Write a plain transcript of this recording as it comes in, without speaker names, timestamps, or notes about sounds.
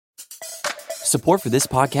Support for this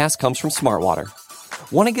podcast comes from Smartwater.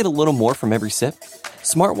 Want to get a little more from every sip?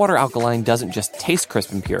 Smartwater Alkaline doesn't just taste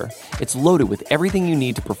crisp and pure, it's loaded with everything you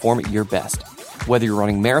need to perform at your best, whether you're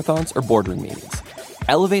running marathons or boardroom meetings.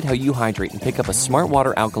 Elevate how you hydrate and pick up a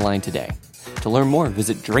Smartwater Alkaline today. To learn more,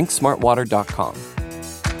 visit drinksmartwater.com.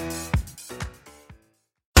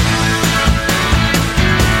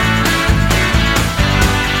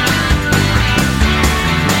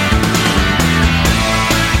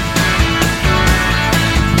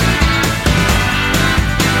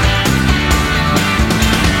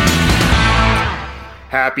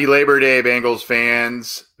 Happy Labor Day, Bengals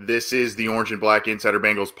fans. This is the Orange and Black Insider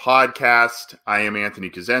Bengals podcast. I am Anthony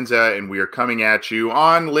Cosenza, and we are coming at you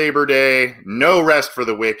on Labor Day, no rest for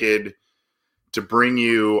the wicked, to bring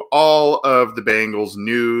you all of the Bengals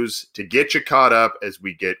news, to get you caught up as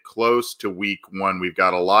we get close to week one. We've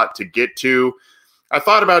got a lot to get to. I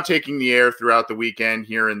thought about taking the air throughout the weekend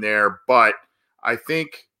here and there, but I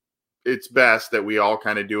think it's best that we all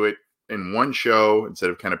kind of do it in one show instead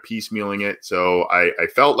of kind of piecemealing it. So I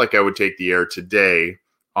felt like I would take the air today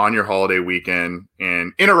on your holiday weekend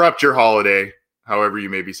and interrupt your holiday, however you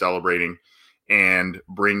may be celebrating, and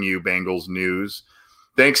bring you Bengals news.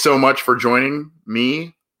 Thanks so much for joining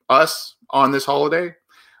us on this holiday.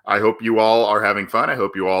 I hope you all are having fun. I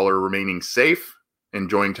hope you all are remaining safe,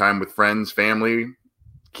 enjoying time with friends, family,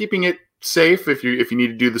 keeping it safe if you need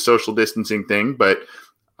to do the social distancing thing, but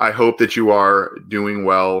I hope that you are doing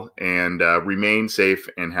well and remain safe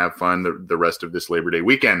and have fun the rest of this Labor Day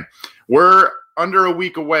weekend. We're under a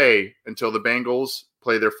week away until the Bengals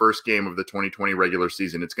play their first game of the 2020 regular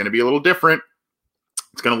season. It's going to be a little different.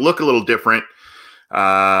 It's going to look a little different,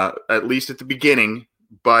 at least at the beginning,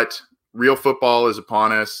 but real football is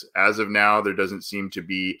upon us. As of now, there doesn't seem to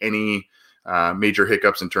be any major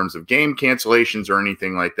hiccups in terms of game cancellations or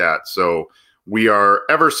anything like that. So we are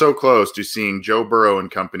ever so close to seeing Joe Burrow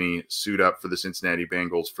and company suit up for the Cincinnati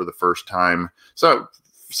Bengals for the first time. So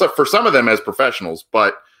for some of them as professionals,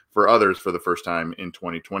 but for others for the first time in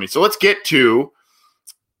 2020. So let's get to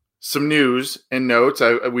some news and notes.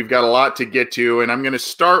 We've got a lot to get to, and I'm going to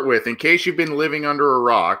start with, in case you've been living under a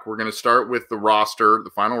rock, we're going to start with the roster,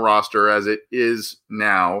 the final roster as it is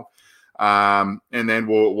now. And then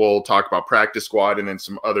we'll talk about practice squad and then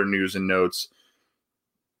some other news and notes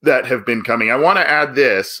that have been coming. I want to add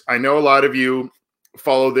this. I know a lot of you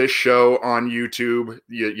follow this show on YouTube.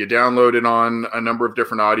 You download it on a number of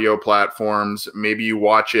different audio platforms. Maybe you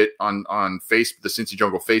watch it on Facebook, the Cincy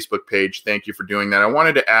Jungle Facebook page. Thank you for doing that. I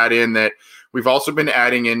wanted to add in that we've also been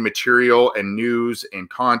adding in material and news and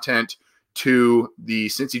content to the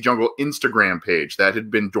Cincy Jungle Instagram page that had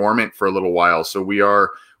been dormant for a little while. So we are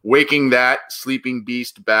waking that sleeping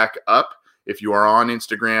beast back up. If you are on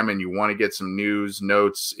Instagram and you want to get some news,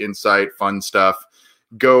 notes, insight, fun stuff,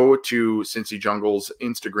 go to Cincy Jungle's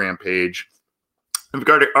Instagram page. We've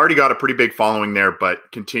already got a pretty big following there,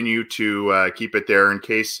 but continue to keep it there in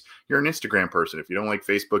case you're an Instagram person. If you don't like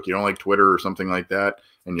Facebook, you don't like Twitter or something like that,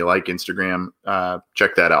 and you like Instagram,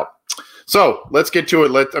 check that out. So let's get to it.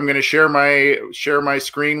 I'm going to share my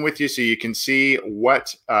screen with you so you can see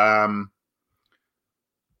what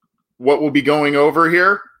we'll be going over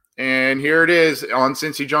here. And here it is on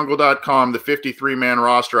CincyJungle.com, the 53-man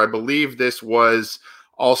roster. I believe this was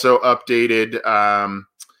also updated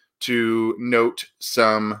to note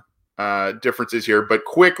some differences here. But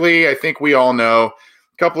quickly, I think we all know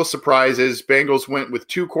a couple of surprises. Bengals went with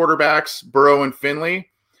two quarterbacks, Burrow and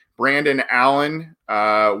Finley. Brandon Allen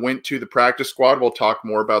went to the practice squad. We'll talk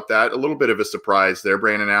more about that. A little bit of a surprise there,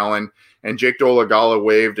 Brandon Allen. And Jake Dolegala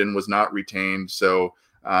waived and was not retained. So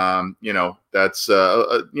that's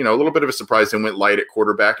a little bit of a surprise. They went light at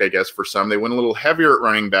quarterback, I guess, for some. They went a little heavier at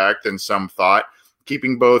running back than some thought,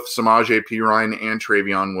 keeping both Samaje Perine and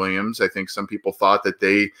Travion Williams. I think some people thought that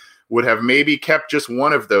they would have maybe kept just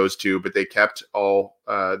one of those two, but they kept both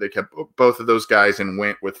of those guys and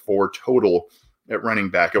went with 4 total at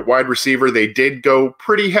running back. At wide receiver, they did go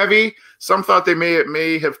pretty heavy. Some thought they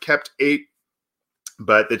may have kept 8,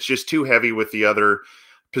 but it's just too heavy with the other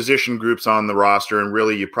position groups on the roster, and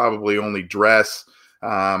really you probably only dress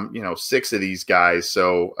 6 of these guys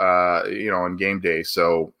on game day.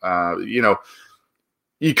 So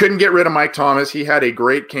you couldn't get rid of Mike Thomas. He had a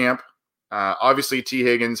great camp. Obviously T.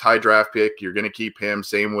 Higgins, high draft pick, you're going to keep him.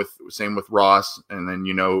 Same with Ross, and then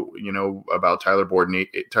about Tyler Boyd and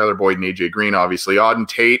AJ Green. Obviously Auden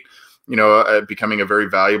Tate, becoming a very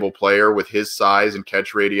valuable player with his size and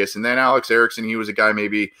catch radius. And then Alex Erickson, he was a guy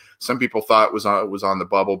maybe some people thought was on the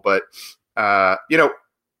bubble, but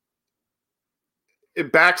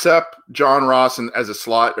it backs up John Ross and as a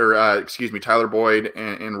slot, or Tyler Boyd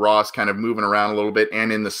and Ross kind of moving around a little bit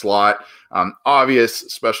and in the slot. Obvious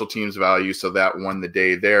special teams value, so that won the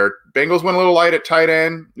day there. Bengals went a little light at tight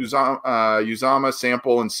end. Uzama,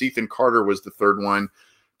 Sample, and Sethan Carter was the third one.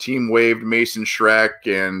 Team waived Mason Schreck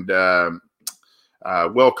and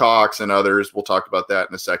Wilcox and others. We'll talk about that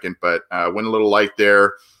in a second, but went a little light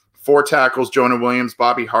there. 4 tackles, Jonah Williams,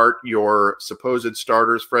 Bobby Hart, your supposed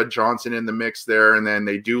starters, Fred Johnson in the mix there. And then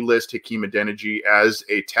they do list Hakeem Adeniji as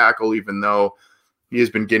a tackle, even though he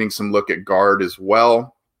has been getting some look at guard as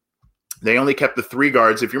well. They only kept the 3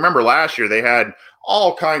 guards. If you remember last year, they had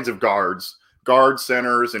all kinds of guards, guard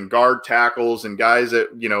centers and guard tackles and guys that,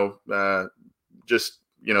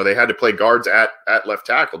 they had to play guards at left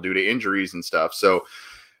tackle due to injuries and stuff. So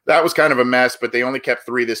that was kind of a mess, but they only kept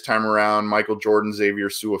 3 this time around. Michael Jordan, Xavier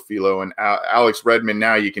Suafilo, and Alex Redmond.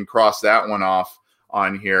 Now you can cross that one off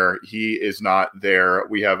on here. He is not there.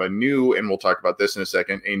 We have a new, and we'll talk about this in a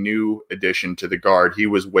second, a new addition to the guard. He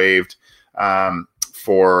was waived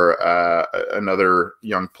for another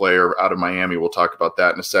young player out of Miami. We'll talk about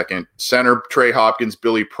that in a second. Center, Trey Hopkins,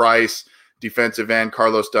 Billy Price. Defensive end,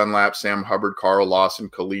 Carlos Dunlap, Sam Hubbard, Carl Lawson,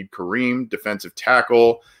 Khalid Kareem. Defensive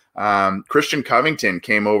tackle, Christian Covington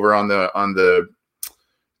came over on the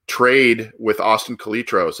trade with Austin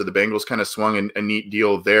Calitro. So the Bengals kind of swung a neat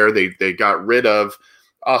deal there. They got rid of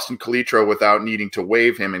Austin Calitro without needing to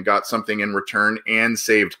waive him and got something in return and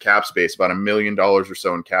saved cap space, about $1 million or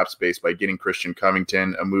so in cap space by getting Christian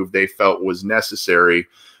Covington, a move they felt was necessary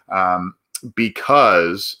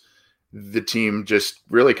because the team just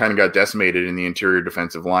really kind of got decimated in the interior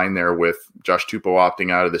defensive line there with Josh Tupou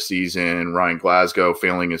opting out of the season, Ryan Glasgow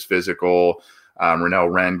failing his physical,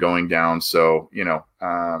 Renell Wren going down. So,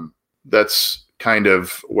 that's kind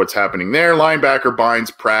of what's happening there. Linebacker,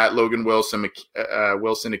 Bynes, Pratt, Logan Wilson,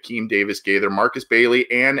 Akeem Davis, Gaither, Marcus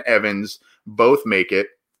Bailey, and Evans both make it.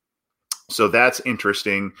 So that's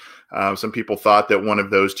interesting. Some people thought that one of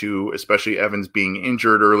those two, especially Evans being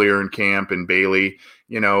injured earlier in camp and Bailey,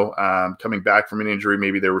 coming back from an injury,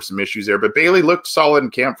 maybe there were some issues there. But Bailey looked solid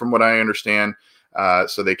in camp from what I understand.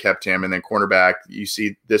 So they kept him. And then cornerback, you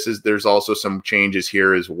see there's also some changes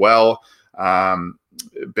here as well.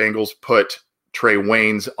 Bengals put Trey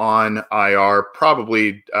Waynes on IR,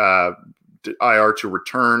 probably IR to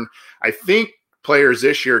return. I think players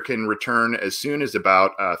this year can return as soon as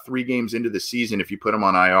about 3 games into the season if you put them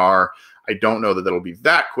on IR. I don't know that that'll be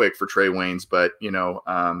that quick for Trey Waynes, but,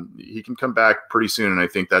 he can come back pretty soon, and I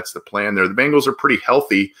think that's the plan there. The Bengals are pretty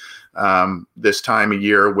healthy this time of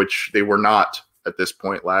year, which they were not at this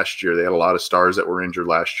point last year. They had a lot of stars that were injured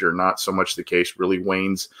last year. Not so much the case, really.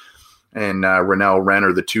 Waynes and Renell Wren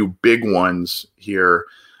are the 2 big ones here.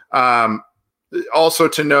 Also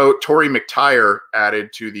to note, Torrey McTyer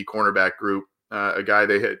added to the cornerback group. A guy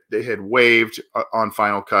they had waived on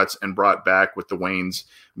final cuts and brought back with the Waynes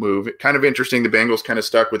move. Kind of interesting. The Bengals kind of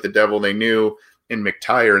stuck with the devil they knew in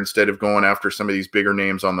McTyer instead of going after some of these bigger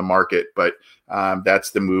names on the market. But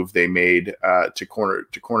that's the move they made to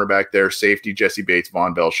cornerback there. Safety, Jesse Bates,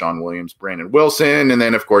 Von Bell, Sean Williams, Brandon Wilson. And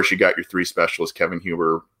then, of course, you got your 3 specialists, Kevin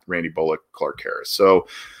Huber, Randy Bullock, Clark Harris. So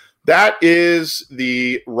that is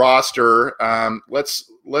the roster. Let's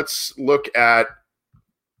look at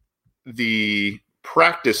the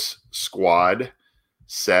practice squad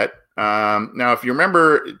set. Now, if you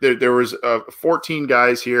remember, there was 14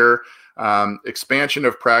 guys here. Expansion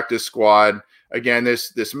of practice squad. Again,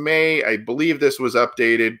 I believe this was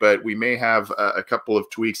updated, but we may have a couple of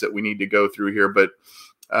tweaks that we need to go through here. But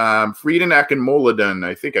Frieden Akinmoladun,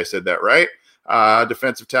 I think I said that right.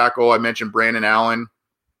 Defensive tackle. I mentioned Brandon Allen,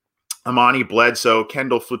 Amani Bledsoe,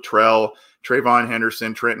 Kendall Futrell, Trayvon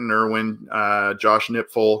Henderson, Trenton Irwin, Josh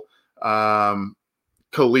Nipfel,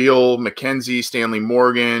 Khalil McKenzie, Stanley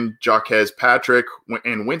Morgan, Jaquez Patrick,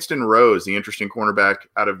 and Winston Rose, the interesting cornerback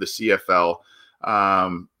out of the CFL.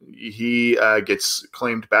 He gets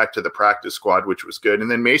claimed back to the practice squad, which was good. And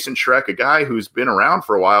then Mason Schreck, a guy who's been around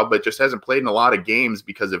for a while, but just hasn't played in a lot of games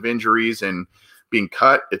because of injuries and being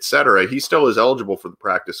cut, etc. He still is eligible for the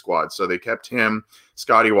practice squad. So they kept him,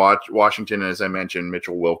 Scotty Washington, and as I mentioned,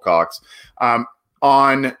 Mitchell Wilcox.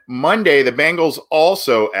 On Monday, the Bengals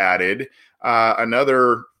also added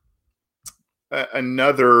another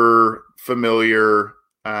familiar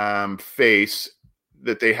face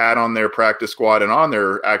that they had on their practice squad and on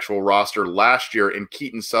their actual roster last year in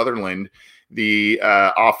Keaton Sutherland, the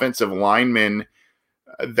offensive lineman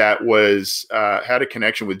that was had a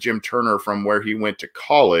connection with Jim Turner from where he went to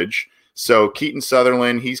college. So Keaton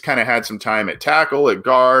Sutherland, he's kind of had some time at tackle, at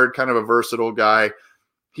guard, kind of a versatile guy.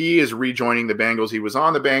 He is rejoining the Bengals. He was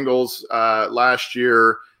on the Bengals last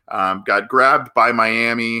year. got grabbed by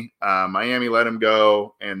Miami. Miami let him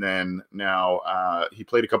go, and then now he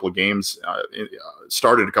played a couple of games,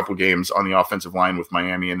 started a couple of games on the offensive line with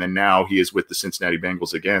Miami, and then now he is with the Cincinnati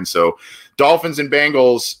Bengals again. So Dolphins and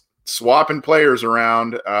Bengals swapping players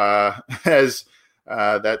around as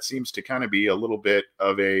that seems to kind of be a little bit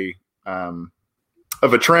of a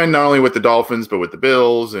trend, not only with the Dolphins, but with the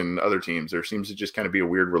Bills and other teams. There seems to just kind of be a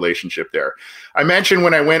weird relationship there. I mentioned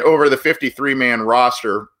when I went over the 53-man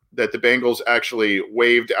roster that the Bengals actually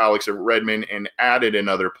waived Alex Redmond and added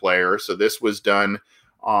another player. So this was done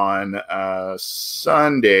on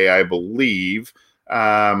Sunday, I believe.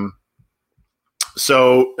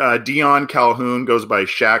 So Dion Calhoun goes by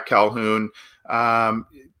Shaq Calhoun,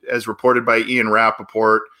 as reported by Ian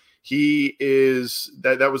Rappaport. He is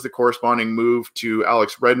that was the corresponding move to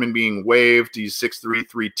Alex Redmond being waived. He's 6'3",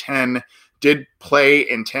 310. Did play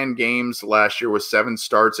in 10 games last year with 7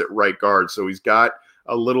 starts at right guard. So he's got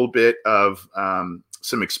a little bit of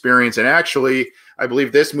some experience. And actually, I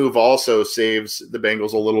believe this move also saves the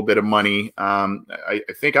Bengals a little bit of money. I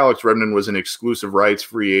think Alex Redmond was an exclusive rights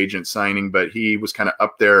free agent signing, but he was kind of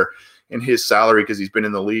up there in his salary because he's been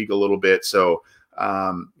in the league a little bit. So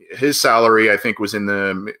his salary, I think, was in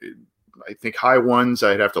the high ones.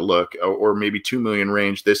 I'd have to look, or maybe $2 million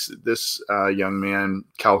range. This young man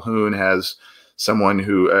Calhoun has someone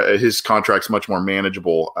who his contract's much more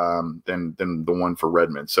manageable than the one for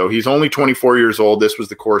Redmond. So he's only 24 years old. This was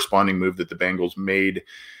the corresponding move that the Bengals made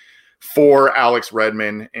for Alex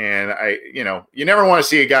Redmond. And you never want to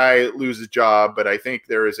see a guy lose his job, but I think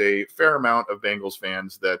there is a fair amount of Bengals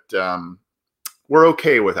fans that we're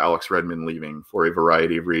okay with Alex Redmond leaving for a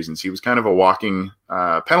variety of reasons. He was kind of a walking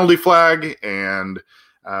penalty flag, and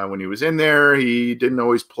when he was in there, he didn't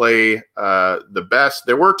always play the best.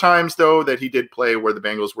 There were times, though, that he did play where the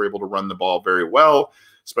Bengals were able to run the ball very well,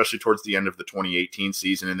 especially towards the end of the 2018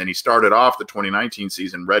 season. And then he started off the 2019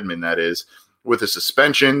 season, Redmond, that is, with a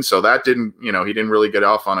suspension. So that didn't, he didn't really get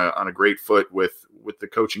off on a great foot with the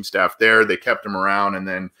coaching staff there. They kept him around, and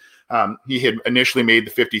then he had initially made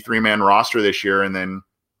the 53-man roster this year, and then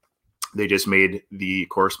they just made the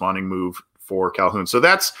corresponding move for Calhoun. So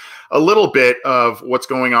that's a little bit of what's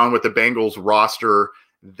going on with the Bengals roster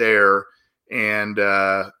there, and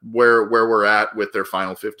where we're at with their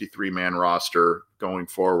final 53-man roster going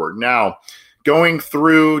forward. Now, going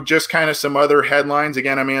through just kind of some other headlines.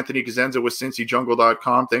 Again, I'm Anthony Cosenza with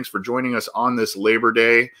CincyJungle.com. Thanks for joining us on this Labor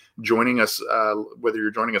Day, joining us, whether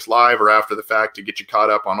you're joining us live or after the fact, to get you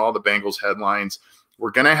caught up on all the Bengals headlines.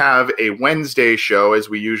 We're going to have a Wednesday show, as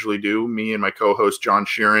we usually do. Me and my co-host, John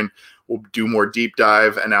Sheeran, will do more deep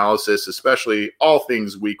dive analysis, especially all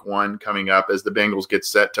things week 1 coming up as the Bengals get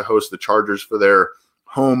set to host the Chargers for their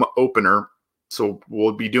home opener. So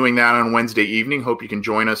we'll be doing that on Wednesday evening. Hope you can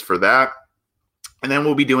join us for that. And then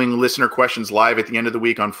we'll be doing listener questions live at the end of the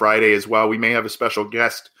week on Friday as well. We may have a special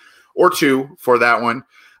guest or two for that one.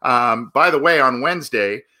 By the way, on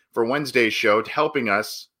Wednesday, for Wednesday's show, helping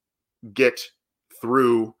us get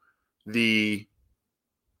through the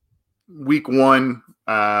week 1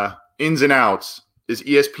 ins and outs is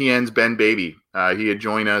ESPN's Ben Baby. He had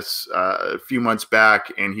joined us a few months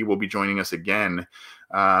back, and he will be joining us again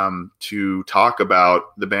to talk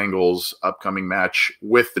about the Bengals' upcoming match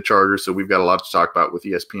with the Chargers. So we've got a lot to talk about with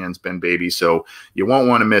ESPN's Ben Baby. So you won't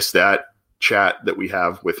want to miss that chat that we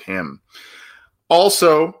have with him.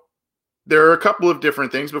 Also, there are a couple of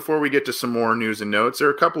different things before we get to some more news and notes. There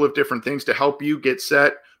are a couple of different things to help you get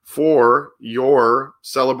set for your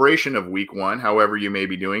celebration of week 1, however you may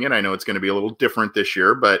be doing it. I know it's going to be a little different this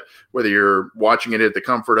year, but whether you're watching it at the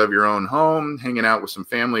comfort of your own home, hanging out with some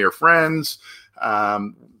family or friends,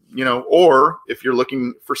 or if you're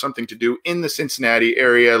looking for something to do in the Cincinnati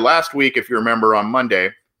area. Last week, if you remember, on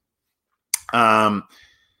Monday,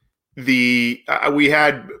 we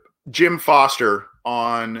had Jim Foster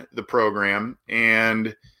on the program,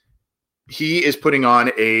 and he is putting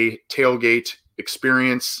on a tailgate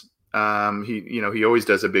experience. He always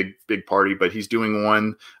does a big party, but he's doing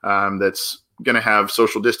one that's going to have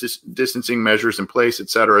social distancing measures in place,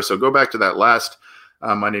 etc. So go back to that last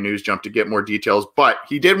Monday News Jump to get more details. But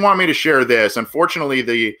he did want me to share this. Unfortunately,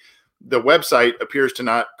 the website appears to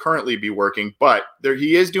not currently be working, but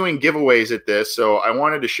he is doing giveaways at this. So I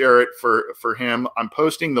wanted to share it for him. I'm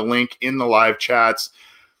posting the link in the live chats.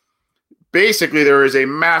 Basically, there is a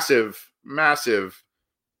massive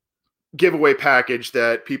giveaway package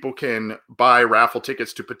that people can buy raffle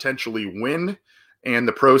tickets to potentially win, and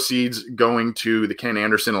the proceeds going to the Ken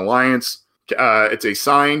Anderson Alliance. It's a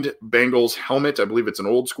signed Bengals helmet. I believe it's an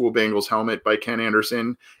old school Bengals helmet by Ken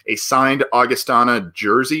Anderson, a signed Augustana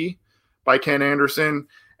jersey by Ken Anderson,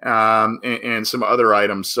 and some other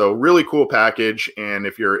items. So really cool package. And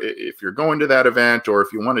if you're going to that event, or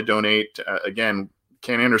if you want to donate, again,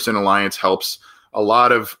 Ken Anderson Alliance helps a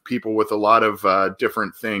lot of people with a lot of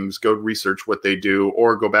different things. Go research what they do,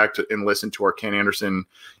 or go back to and listen to our Ken Anderson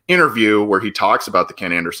interview where he talks about the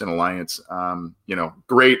Ken Anderson Alliance.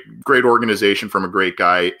 Great organization from a great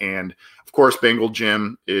guy. And of course, Bengal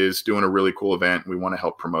Gym is doing a really cool event. We want to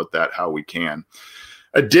help promote that how we can.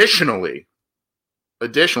 Additionally,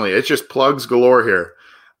 it's just plugs galore here.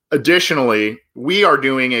 Additionally, we are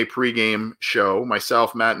doing a pregame show.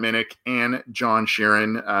 Myself, Matt Minnick, and John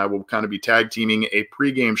Sheeran will kind of be tag teaming a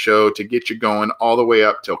pregame show to get you going all the way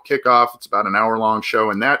up till kickoff. It's about an hour-long show,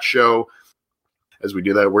 and that show, as we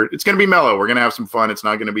do that, it's going to be mellow. We're going to have some fun. It's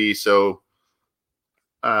not going to be so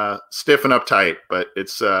stiff and uptight, but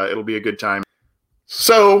it'll be a good time.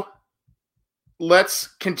 So let's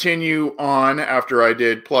continue on after I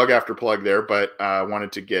did plug after plug there, but I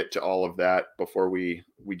wanted to get to all of that before we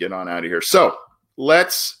get on out of here. So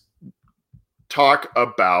let's talk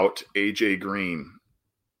about AJ Green.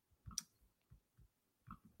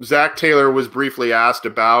 Zach Taylor was briefly asked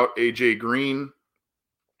about AJ Green,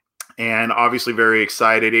 and obviously very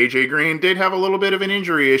excited. AJ Green did have a little bit of an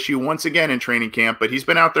injury issue once again in training camp, but he's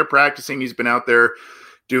been out there practicing. He's been out there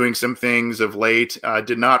doing some things of late.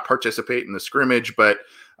 Did not participate in the scrimmage, but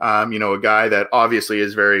a guy that obviously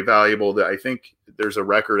is very valuable. That I think there's a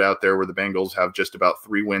record out there where the Bengals have just about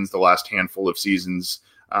 3 wins the last handful of seasons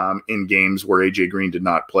in games where AJ Green did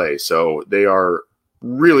not play. So they are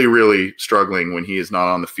really, really struggling when he is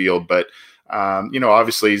not on the field. But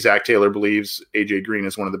obviously Zach Taylor believes AJ Green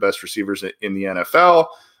is one of the best receivers in the NFL.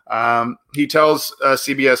 He tells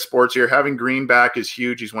CBS Sports here, having Green back is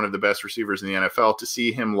huge. He's one of the best receivers in the NFL. To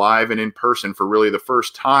see him live and in person for really the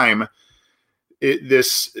first time,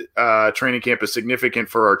 this training camp is significant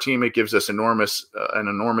for our team. It gives us an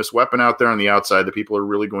enormous weapon out there on the outside that people are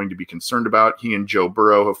really going to be concerned about. He and Joe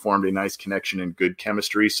Burrow have formed a nice connection and good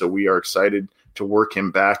chemistry, so we are excited to work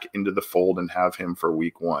him back into the fold and have him for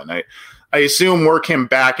week 1. I assume work him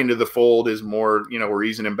back into the fold is more, we're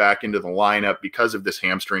easing him back into the lineup because of this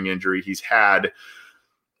hamstring injury he's had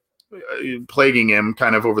plaguing him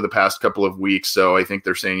kind of over the past couple of weeks. So I think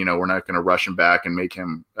they're saying, we're not going to rush him back and make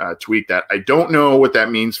him tweak that. I don't know what that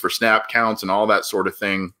means for snap counts and all that sort of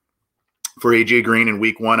thing for AJ Green in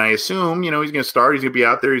week 1. I assume, he's going to start, he's going to be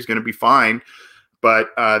out there, he's going to be fine.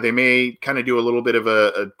 But they may kind of do a little bit of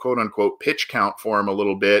a quote-unquote pitch count for him a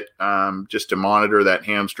little bit just to monitor that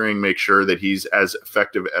hamstring, make sure that he's as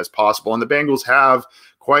effective as possible. And the Bengals have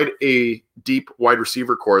quite a deep wide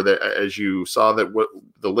receiver core, that, as you saw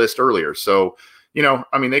the list earlier. So,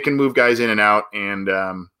 they can move guys in and out, and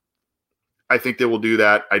I think they will do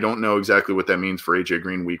that. I don't know exactly what that means for AJ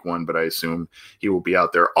Green week 1, but I assume he will be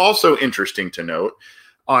out there. Also interesting to note,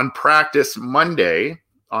 on practice Monday,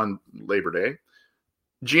 on Labor Day,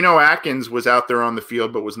 Geno Atkins was out there on the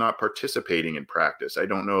field but was not participating in practice. I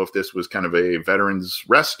don't know if this was kind of a veterans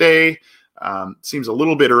rest day. Seems a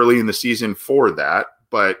little bit early in the season for that,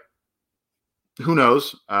 but who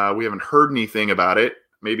knows? We haven't heard anything about it.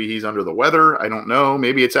 Maybe he's under the weather. I don't know.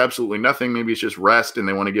 Maybe it's absolutely nothing. Maybe it's just rest and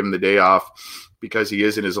they want to give him the day off because he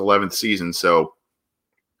is in his 11th season. So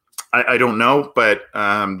I don't know, but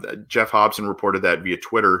Jeff Hobson reported that via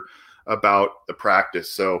Twitter about the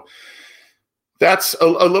practice. So that's a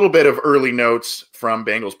little bit of early notes from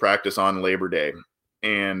Bengals practice on Labor Day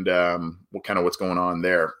and what's going on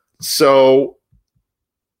there. So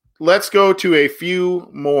let's go to a few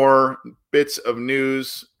more bits of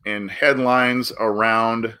news and headlines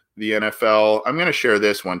around the NFL. I'm going to share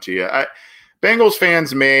this one to you. Bengals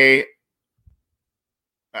fans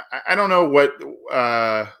I don't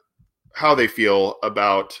know how they feel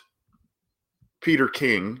about Peter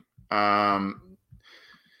King.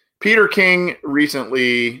 Peter King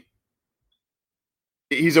recently,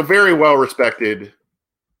 he's a very well-respected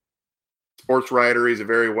sports writer. He's a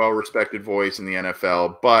very well-respected voice in the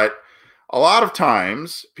NFL. But a lot of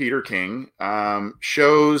times, Peter King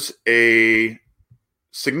shows a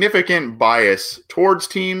significant bias towards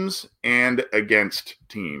teams and against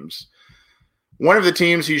teams. One of the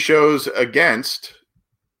teams he shows a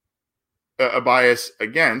bias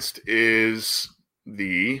against is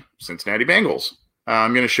the Cincinnati Bengals.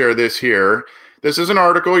 I'm going to share this here. This is an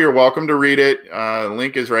article. You're welcome to read it.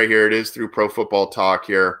 Link is right here. It is through Pro Football Talk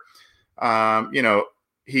here.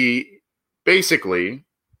 He basically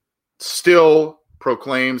still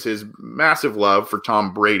proclaims his massive love for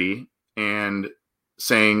Tom Brady and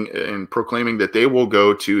proclaiming that they will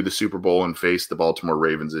go to the Super Bowl and face the Baltimore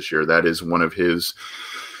Ravens this year. That is one of his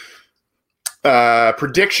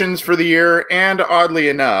predictions for the year. And oddly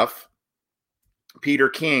enough, Peter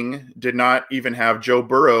King did not even have Joe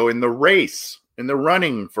Burrow in the race, in the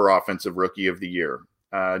running for Offensive Rookie of the Year.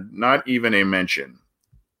 Not even a mention.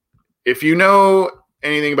 If you know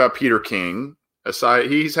anything about Peter King,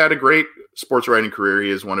 he's had a great sports writing career. He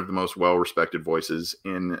is one of the most well-respected voices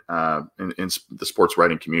in the sports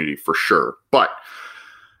writing community for sure. But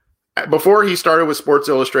before he started with Sports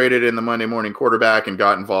Illustrated and the Monday Morning Quarterback and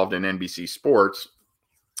got involved in NBC Sports,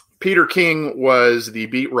 Peter King was the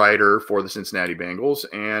beat writer for the Cincinnati Bengals.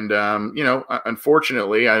 And,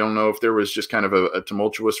 unfortunately, I don't know if there was just kind of a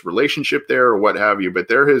tumultuous relationship there or what have you, but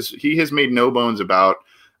he has made no bones about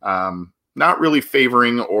not really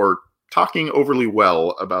favoring or talking overly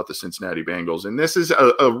well about the Cincinnati Bengals. And this is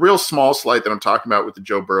a real small slight that I'm talking about with the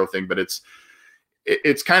Joe Burrow thing, but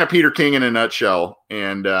it's kind of Peter King in a nutshell.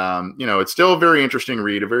 And, it's still a very interesting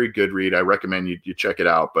read, a very good read. I recommend you check it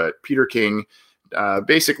out. But Peter King,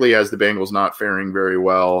 basically, as the Bengals not faring very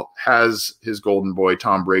well, has his golden boy,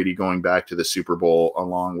 Tom Brady, going back to the Super Bowl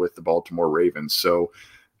along with the Baltimore Ravens. So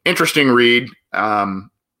interesting read.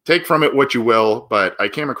 Take from it what you will, but I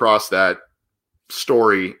came across that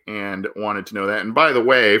story and wanted to know that. And by the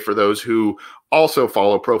way, for those who also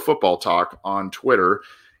follow Pro Football Talk on Twitter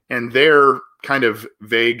and their kind of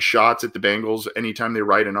vague shots at the Bengals anytime they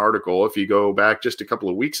write an article, if you go back just a couple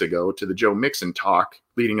of weeks ago to the Joe Mixon talk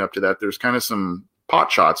leading up to that, there's kind of some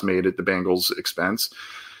pot shots made at the Bengals' expense.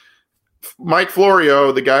 Mike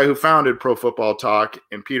Florio, the guy who founded Pro Football Talk,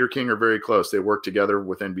 and Peter King are very close. They work together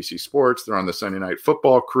with NBC Sports. They're on the Sunday Night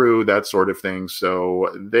Football crew, that sort of thing.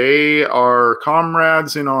 So they are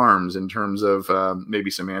comrades in arms in terms of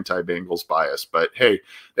maybe some anti-Bengals bias. But hey,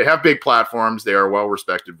 they have big platforms. They are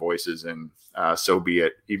well-respected voices, and so be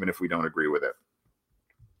it, even if we don't agree with it.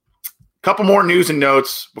 Couple more news and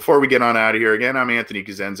notes before we get on out of here. Again, I'm Anthony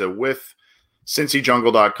Cosenza with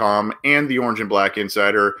CincyJungle.com and the Orange and Black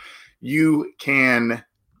Insider. You can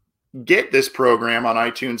get this program on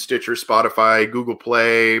iTunes, Stitcher, Spotify, Google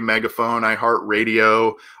Play, Megaphone,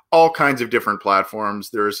 iHeartRadio, all kinds of different platforms.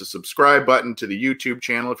 There is a subscribe button to the YouTube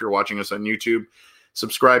channel if you're watching us on YouTube.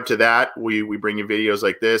 Subscribe to that. We bring you videos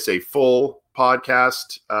like this, a full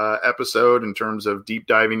podcast episode in terms of deep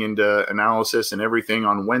diving into analysis and everything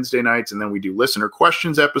on Wednesday nights, and then we do listener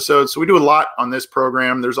questions episodes. So we do a lot on this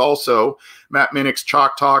program. There's also Matt Minnick's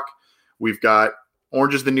Chalk Talk. We've got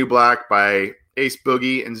Orange is the New Black by Ace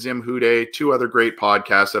Boogie and Zim Hude, two other great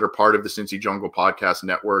podcasts that are part of the Cincy Jungle Podcast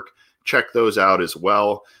Network. Check those out as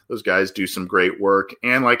well. Those guys do some great work.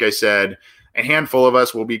 And like I said, a handful of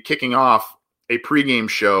us will be kicking off a pregame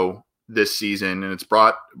show this season, and it's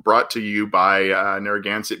brought to you by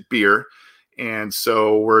Narragansett Beer. And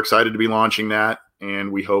so we're excited to be launching that,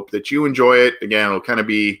 and we hope that you enjoy it. Again,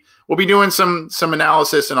 we'll be doing some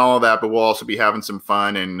analysis and all of that, but we'll also be having some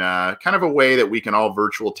fun and kind of a way that we can all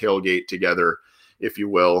virtual tailgate together, if you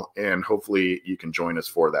will, and hopefully you can join us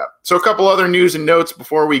for that. So a couple other news and notes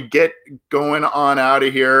before we get going on out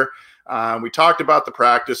of here. We talked about the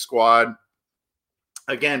practice squad.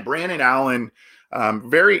 Again, Brandon Allen,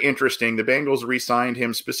 very interesting. The Bengals re-signed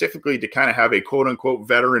him specifically to kind of have a quote-unquote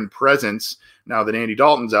veteran presence now that Andy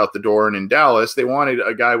Dalton's out the door and in Dallas. They wanted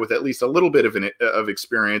a guy with at least a little bit of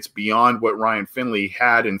experience beyond what Ryan Finley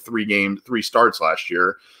had in 3 starts last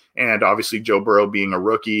year. And obviously Joe Burrow being a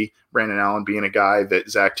rookie, Brandon Allen being a guy that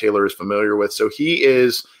Zach Taylor is familiar with. So he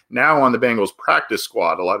is now on the Bengals practice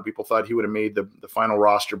squad. A lot of people thought he would have made the final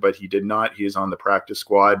roster, but he did not. He is on the practice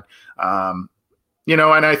squad.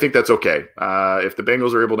 And I think that's okay. If the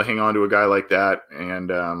Bengals are able to hang on to a guy like that,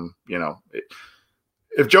 and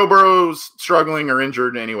if Joe Burrow's struggling or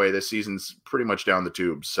injured anyway, this season's pretty much down the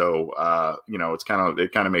tubes. So it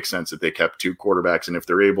kind of makes sense that they kept 2 quarterbacks, and if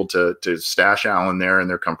they're able to stash Allen there and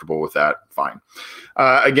they're comfortable with that, fine.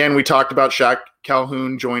 Again, we talked about Shaq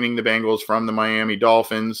Calhoun joining the Bengals from the Miami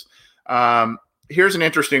Dolphins. Here's an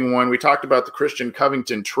interesting one. We talked about the Christian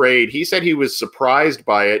Covington trade. He said he was surprised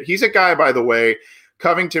by it. He's a guy, by the way.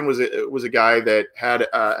 Covington was a guy that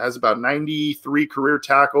has about 93 career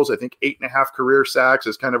tackles, I think 8.5 career sacks,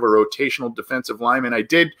 as kind of a rotational defensive lineman. I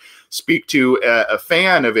did speak to a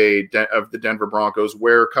fan of the Denver Broncos,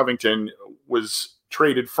 where Covington was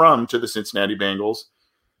traded from to the Cincinnati Bengals,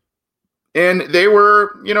 and they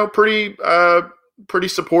were pretty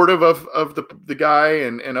supportive of the guy,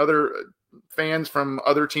 and other fans from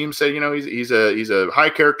other teams say he's a high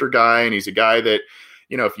character guy, and he's a guy that,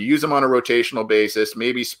 if you use him on a rotational basis,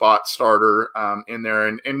 maybe spot starter in there.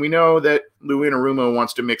 And we know that Lou Anarumo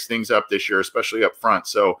wants to mix things up this year, especially up front.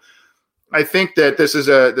 So I think that this is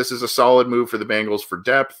a solid move for the Bengals for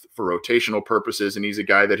depth, for rotational purposes, and he's a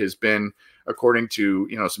guy that has been, according to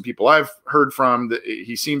some people I've heard from, that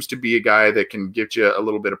he seems to be a guy that can get you a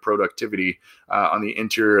little bit of productivity on the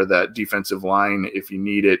interior of that defensive line if you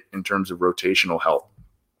need it in terms of rotational help.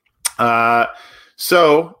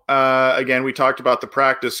 So again, we talked about the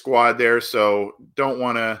practice squad there, so don't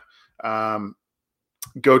want to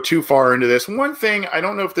go too far into this. One thing, I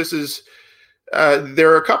don't know if this is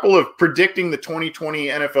there are a couple of predicting the 2020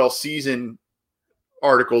 NFL season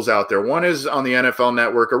articles out there. One is on the NFL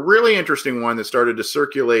Network. A really interesting one that started to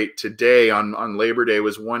circulate today on Labor Day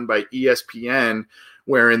was one by ESPN,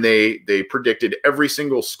 wherein they predicted every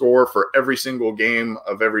single score for every single game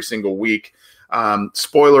of every single week.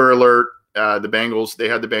 Spoiler alert, the Bengals, they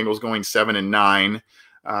had the Bengals going 7-9.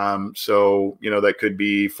 So, that could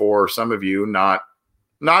be, for some of you, not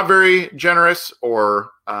very generous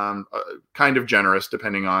or kind of generous,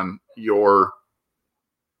 depending on your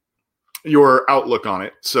outlook on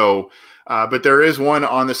it. So, but there is one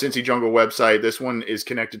on the Cincy Jungle website. This one is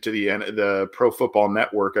connected to the Pro Football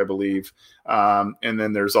Network, I believe. And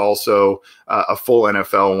then there's also a full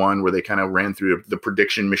NFL one where they kind of ran through the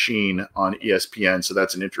prediction machine on ESPN. So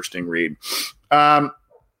that's an interesting read.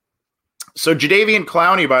 So Jadeveon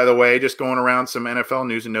Clowney, by the way, just going around some NFL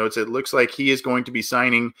news and notes, it looks like he is going to be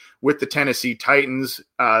signing with the Tennessee Titans.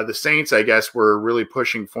 The Saints, I guess, were really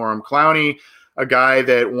pushing for him. Clowney, a guy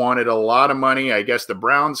that wanted a lot of money. I guess the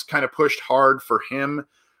Browns kind of pushed hard for him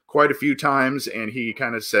quite a few times, and he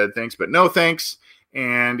kind of said thanks, but no thanks.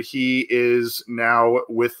 And he is now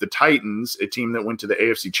with the Titans, a team that went to the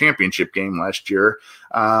AFC Championship game last year.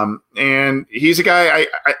 And he's a guy,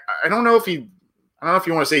 I don't know if you want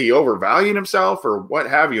to say he overvalued himself or what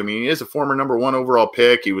have you. I mean, he is a former number 1 overall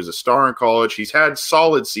pick. He was a star in college. He's had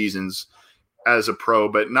solid seasons as a pro,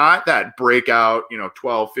 but not that breakout,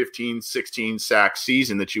 12, 15, 16 sack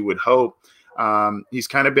season that you would hope. He's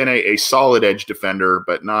kind of been a solid edge defender,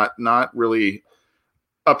 but not really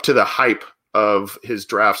up to the hype of his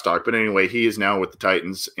draft stock. But anyway, he is now with the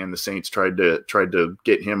Titans, and the Saints tried to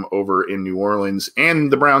get him over in New Orleans,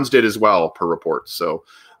 and the Browns did as well, per reports. So,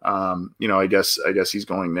 I guess he's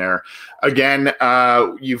going there. Again,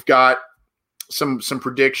 you've got some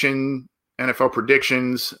NFL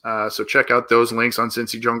predictions. So check out those links on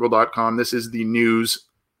cincyjungle.com. This is the news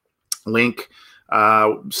link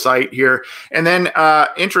site here. And then,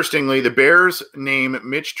 interestingly, the Bears name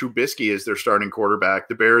Mitch Trubisky as their starting quarterback.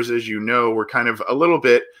 The Bears, as you know, were kind of a little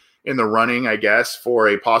bit in the running, I guess, for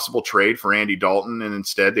a possible trade for Andy Dalton. And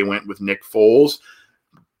instead they went with Nick Foles.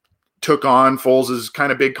 Took on Foles'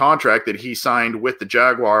 kind of big contract that he signed with the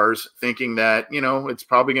Jaguars, thinking that, it's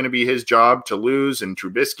probably going to be his job to lose, and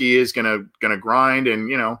Trubisky is going to grind,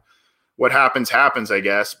 and, what happens, I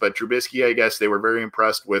guess. But Trubisky, I guess they were very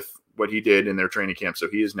impressed with what he did in their training camp. So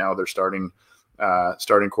he is now their starting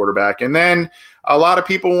quarterback. And then a lot of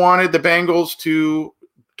people wanted the Bengals to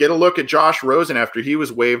get a look at Josh Rosen after he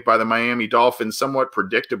was waived by the Miami Dolphins, somewhat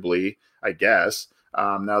predictably, I guess.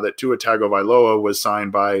 Now that Tua Tagovailoa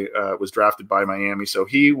was drafted by Miami, so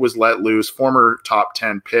he was let loose, former top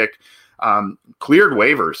 10 pick, cleared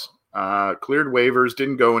waivers,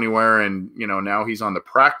 didn't go anywhere. And, now he's on the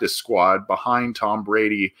practice squad behind Tom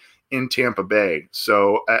Brady in Tampa Bay.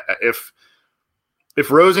 So if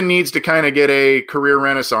Rosen needs to kind of get a career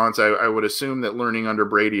renaissance, I would assume that learning under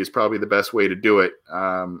Brady is probably the best way to do it.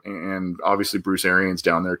 And obviously Bruce Arians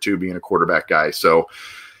down there too, being a quarterback guy. So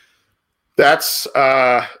that's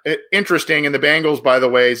interesting. And the Bengals, by the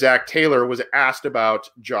way, Zach Taylor was asked about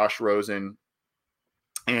Josh Rosen,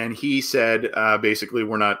 and he said, basically,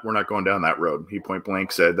 we're not going down that road. He point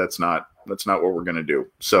blank said, that's not what we're going to do.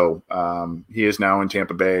 So he is now in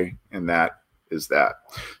Tampa Bay, and that is that.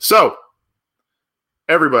 So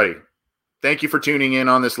everybody, thank you for tuning in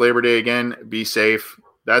on this Labor Day again. Be safe.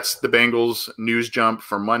 That's the Bengals news jump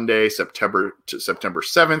for Monday, September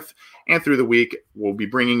 7th. And through the week, we'll be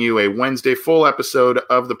bringing you a Wednesday full episode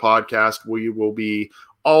of the podcast. We will be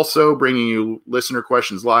also bringing you listener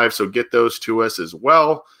questions live, so get those to us as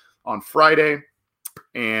well on Friday.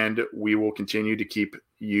 And we will continue to keep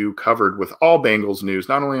you covered with all Bengals news,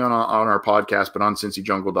 not only on our podcast, but on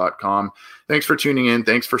cincyjungle.com. Thanks for tuning in.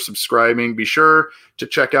 Thanks for subscribing. Be sure to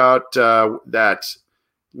check out that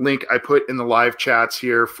link I put in the live chats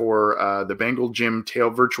here for the Bengal Gym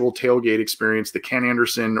virtual tailgate experience, the Ken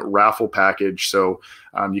Anderson raffle package. So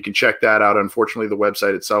you can check that out. Unfortunately, the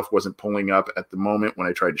website itself wasn't pulling up at the moment when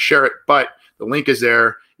I tried to share it, but the link is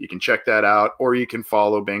there. You can check that out, or you can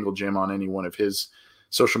follow Bengal Gym on any one of his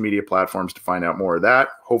social media platforms to find out more of that.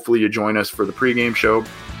 Hopefully you join us for the pregame show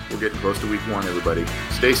We're getting close to week 1, everybody.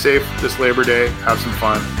 Stay safe this Labor Day. Have some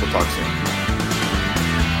fun. We'll talk soon.